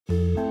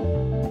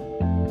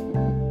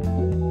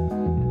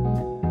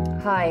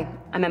Hi,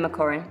 I'm Emma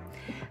Corrin,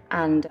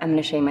 and I'm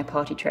going to show you my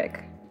party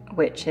trick,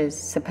 which is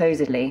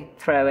supposedly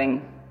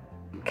throwing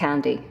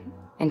candy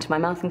into my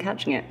mouth and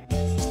catching it.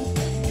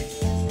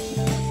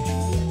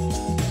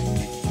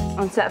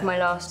 On set of my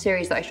last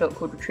series that I shot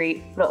called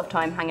Retreat, a lot of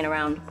time hanging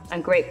around,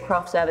 and great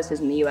craft services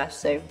in the US,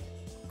 so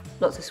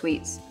lots of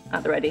sweets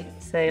at the ready.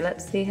 So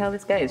let's see how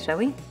this goes, shall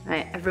we? All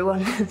right,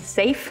 everyone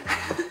safe?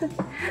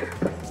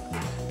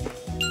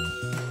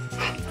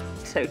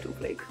 Total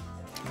fluke.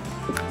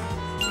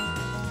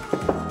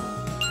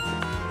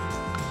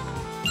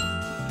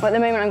 Well, at the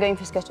moment I'm going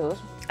for Skittles.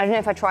 I don't know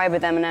if I try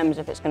with M&Ms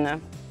if it's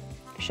gonna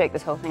shake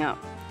this whole thing up.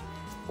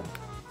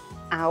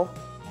 Ow.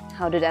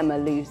 How did Emma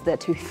lose their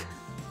tooth?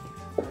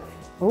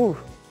 Ooh.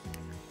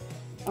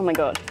 Oh my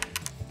God.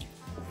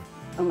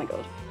 Oh my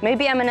God.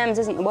 Maybe M&Ms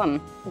isn't the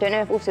one. I don't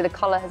know if also the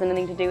color has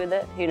anything to do with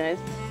it. Who knows?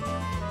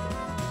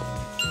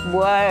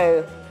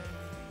 Whoa.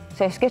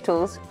 So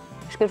Skittles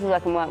I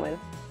can work with.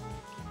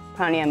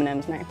 Apparently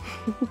M&Ms, no.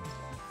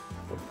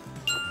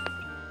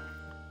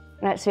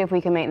 Let's see if we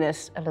can make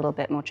this a little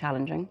bit more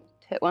challenging.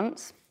 Hit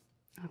once.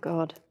 Oh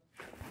God.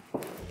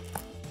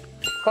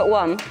 Got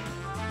one.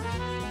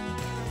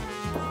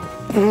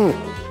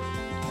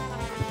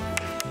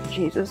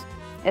 Jesus.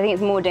 I think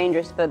it's more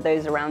dangerous for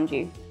those around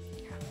you.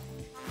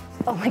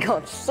 Oh my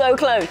God, so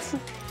close.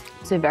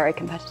 So very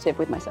competitive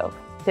with myself.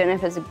 Don't know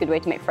if it's a good way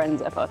to make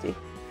friends at a party.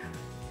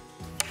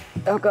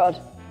 Oh God.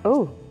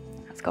 Oh,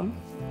 that's gone.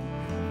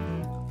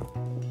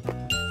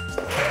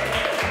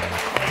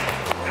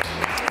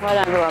 Well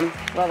done, everyone.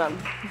 Well done.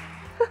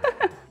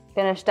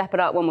 Gonna step it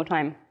up one more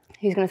time.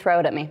 Who's gonna throw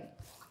it at me?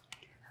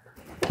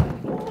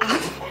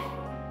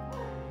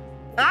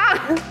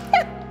 Ah!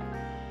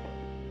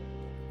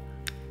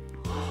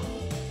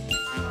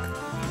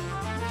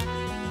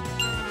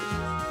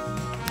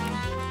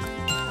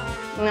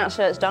 And that's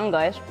it, it's done,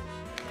 guys.